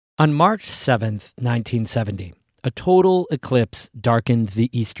On March 7th, 1970, a total eclipse darkened the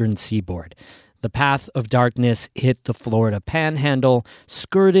eastern seaboard. The path of darkness hit the Florida Panhandle,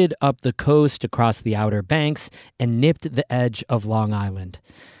 skirted up the coast across the Outer Banks, and nipped the edge of Long Island.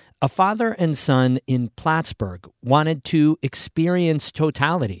 A father and son in Plattsburgh wanted to experience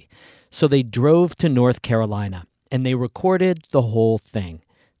totality, so they drove to North Carolina, and they recorded the whole thing.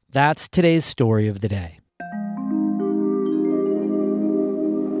 That's today's story of the day.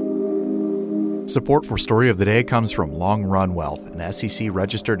 Support for Story of the Day comes from Long Run Wealth, an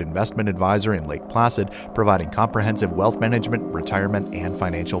SEC-registered investment advisor in Lake Placid, providing comprehensive wealth management, retirement, and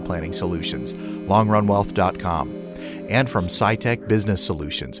financial planning solutions. LongRunWealth.com. And from SciTech Business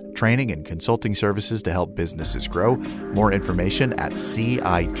Solutions, training and consulting services to help businesses grow. More information at citec.org.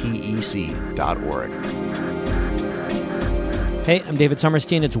 Hey, I'm David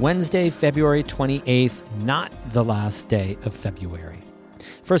Sommerstein. It's Wednesday, February 28th, not the last day of February.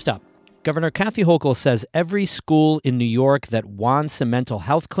 First up, Governor Kathy Hochul says every school in New York that wants a mental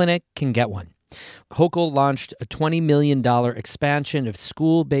health clinic can get one. Hochul launched a $20 million expansion of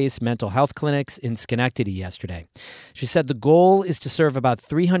school-based mental health clinics in Schenectady yesterday. She said the goal is to serve about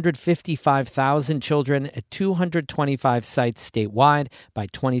 355,000 children at 225 sites statewide by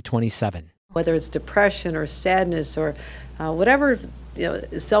 2027. Whether it's depression or sadness or whatever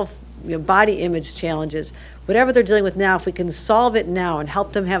body image challenges, whatever they're dealing with now, if we can solve it now and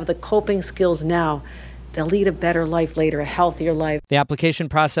help them have the coping skills now, they'll lead a better life later, a healthier life. The application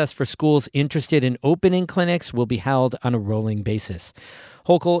process for schools interested in opening clinics will be held on a rolling basis.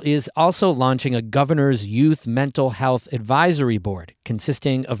 Hochul is also launching a governor's youth mental health advisory board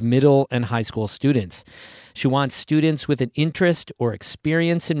consisting of middle and high school students. She wants students with an interest or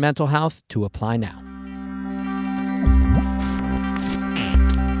experience in mental health to apply now.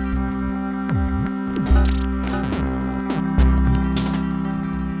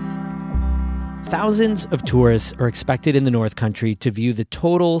 Thousands of tourists are expected in the North Country to view the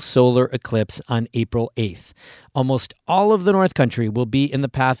total solar eclipse on April 8th. Almost all of the North Country will be in the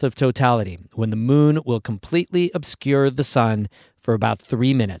path of totality, when the moon will completely obscure the sun for about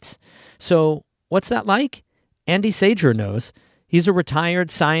 3 minutes. So, what's that like? Andy Sager knows. He's a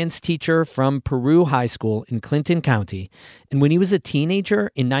retired science teacher from Peru High School in Clinton County. And when he was a teenager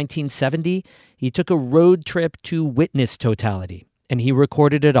in 1970, he took a road trip to witness totality, and he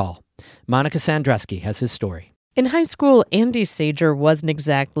recorded it all. Monica Sandreski has his story. In high school, Andy Sager wasn't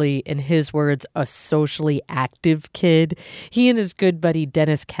exactly, in his words, a socially active kid. He and his good buddy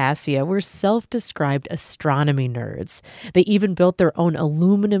Dennis Cassia were self-described astronomy nerds. They even built their own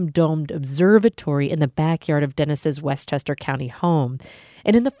aluminum-domed observatory in the backyard of Dennis's Westchester County home.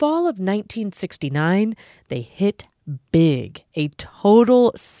 And in the fall of 1969, they hit big. A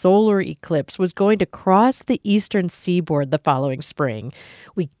total solar eclipse was going to cross the eastern seaboard the following spring.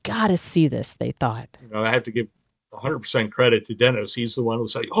 We gotta see this, they thought. I have to give 100% credit to Dennis. He's the one who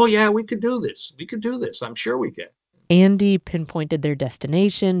said, oh yeah, we could do this. We could do this. I'm sure we can. Andy pinpointed their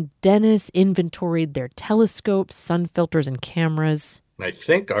destination. Dennis inventoried their telescopes, sun filters, and cameras. I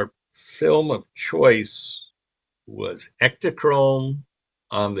think our film of choice was Ektachrome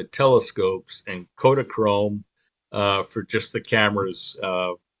on the telescopes and Kodachrome for just the cameras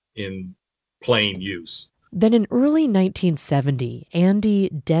in plain use. Then in early 1970, Andy,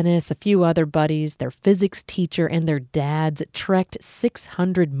 Dennis, a few other buddies, their physics teacher, and their dads trekked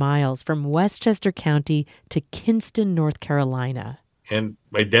 600 miles from Westchester County to Kinston, North Carolina. And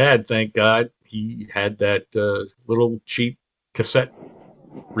my dad, thank God, he had that little cheap cassette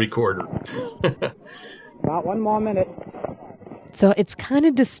recorder. About 1 more minute. So it's kind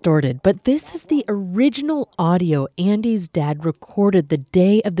of distorted, but this is the original audio Andy's dad recorded the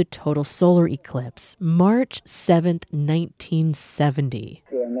day of the total solar eclipse, March 7th, 1970.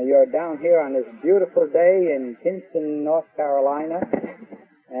 And you're down here on this beautiful day in Kinston, North Carolina.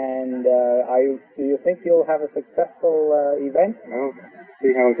 And do you think you'll have a successful event? Well,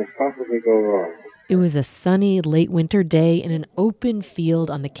 see how it could possibly go wrong. It was a sunny late winter day in an open field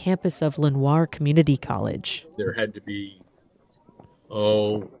on the campus of Lenoir Community College. There had to be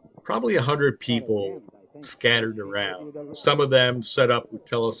probably 100 people scattered around. Some of them set up with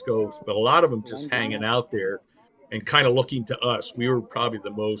telescopes, but a lot of them just hanging out there and kind of looking to us. We were probably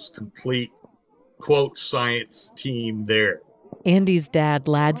the most complete, quote, science team there. Andy's dad,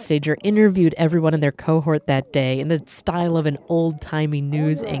 Lad Sager, interviewed everyone in their cohort that day in the style of an old-timey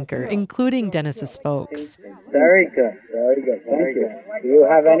news anchor, including Dennis's folks. Very good, very good. Thank you. Do you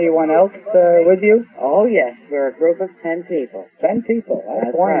have anyone else with you? Oh, yes. We're a group of 10 people. 10 people.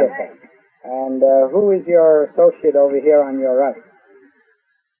 That's wonderful. Right. And who is your associate over here on your right?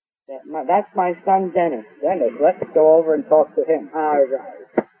 That's my son, Dennis. Dennis, let's go over and talk to him. All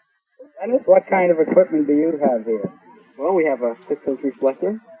right. Dennis, what kind of equipment do you have here? Well, we have a 6-inch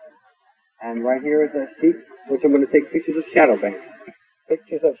reflector, and right here is a sheet which I'm going to take pictures of shadow bands.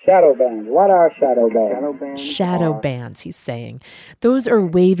 Pictures of shadow bands. What are shadow bands? Shadow bands, he's saying. Those are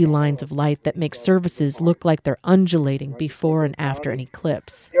wavy lines of light that make surfaces look like they're undulating before and after an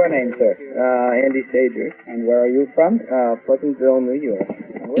eclipse. Your name, sir? Andy Sager. And where are you from? Pleasantville, New York.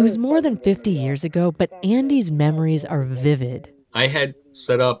 It was more than 50 years ago, but Andy's memories are vivid. I had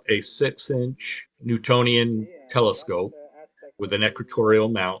set up a 6-inch Newtonian telescope with an equatorial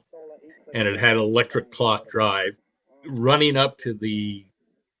mount, and it had an electric clock drive. Running up to the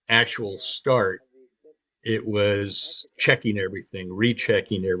actual start, it was checking everything,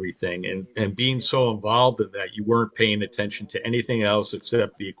 rechecking everything, and being so involved in that, you weren't paying attention to anything else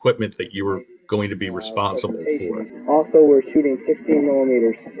except the equipment that you were going to be responsible for. Also, we're shooting 16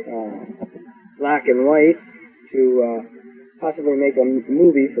 millimeters black and white to possibly make a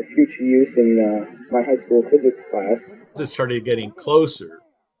movie for future use in my high school physics class. As it started getting closer,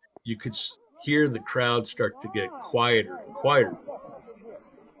 you could hear the crowd start to get quieter and quieter.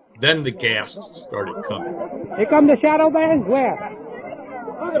 Then the gasps started coming. Here come the shadow bands. Where?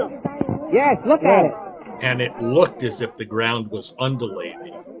 Yes, look at it. And it looked as if the ground was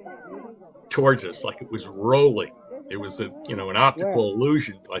undulating towards us, like it was rolling. It was an optical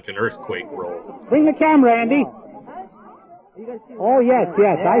illusion, like an earthquake roll. Bring the camera, Andy. Oh, yes, I see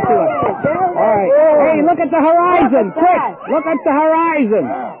it. All right. Hey, look at the horizon. Quick, look at the horizon.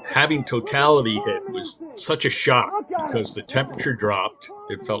 Having totality hit was such a shock because the temperature dropped.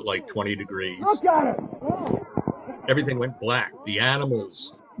 It felt like 20 degrees. Everything went black. The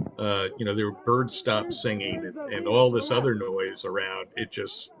animals, there were birds stopped singing and all this other noise around.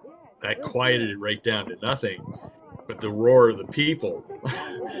 That quieted it right down to nothing. But the roar of the people.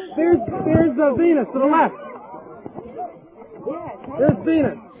 There's the Venus to the left. There's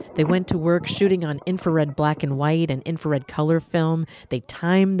Venus. They went to work shooting on infrared black and white and infrared color film. They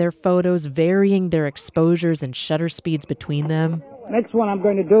timed their photos, varying their exposures and shutter speeds between them. Next one I'm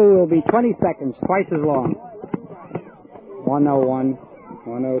going to do will be 20 seconds, twice as long. 101,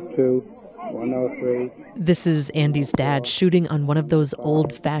 102, 103. This is Andy's dad shooting on one of those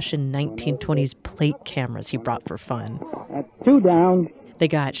old-fashioned 1920s plate cameras he brought for fun. That's 2 down. They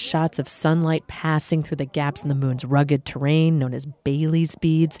got shots of sunlight passing through the gaps in the moon's rugged terrain, known as Bailey's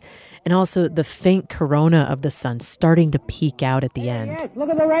beads, and also the faint corona of the sun starting to peek out at the end. Yes, look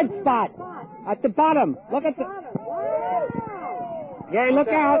at the red spot at the bottom. Look at the... Yeah, look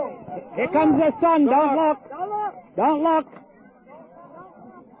out. Here comes the sun. Don't look. Don't look.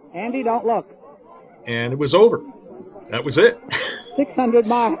 Andy, don't look. And it was over. That was it. 600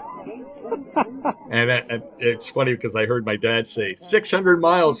 miles. And it's funny because I heard my dad say 600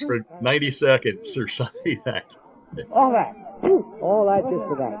 miles for 90 seconds or something like that. All that just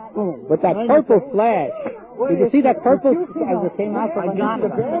for that. But that purple flash. Did you see that purple as it came out from underneath the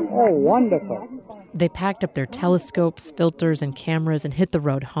brim? Oh, wonderful. They packed up their telescopes, filters, and cameras and hit the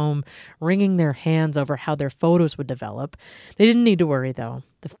road home, wringing their hands over how their photos would develop. They didn't need to worry, though.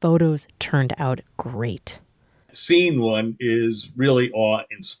 The photos turned out great. Seeing one is really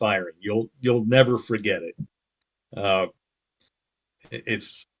awe-inspiring. You'll never forget it.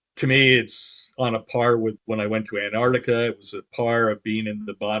 To me, it's on a par with when I went to Antarctica. It was a par of being in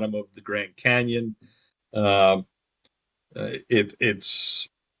the bottom of the Grand Canyon. It's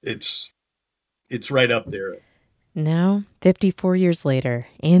right up there. Now, 54 years later,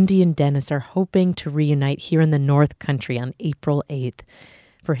 Andy and Dennis are hoping to reunite here in the North Country on April 8th.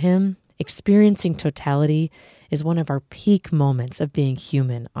 For him, experiencing totality is one of our peak moments of being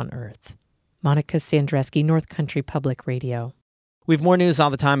human on Earth. Monica Sandreski, North Country Public Radio. We have more news all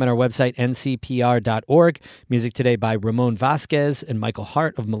the time on our website, ncpr.org. Music today by Ramon Vasquez and Michael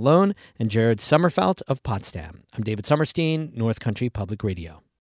Hart of Malone and Jared Sommerfeld of Potsdam. I'm David Sommerstein, North Country Public Radio.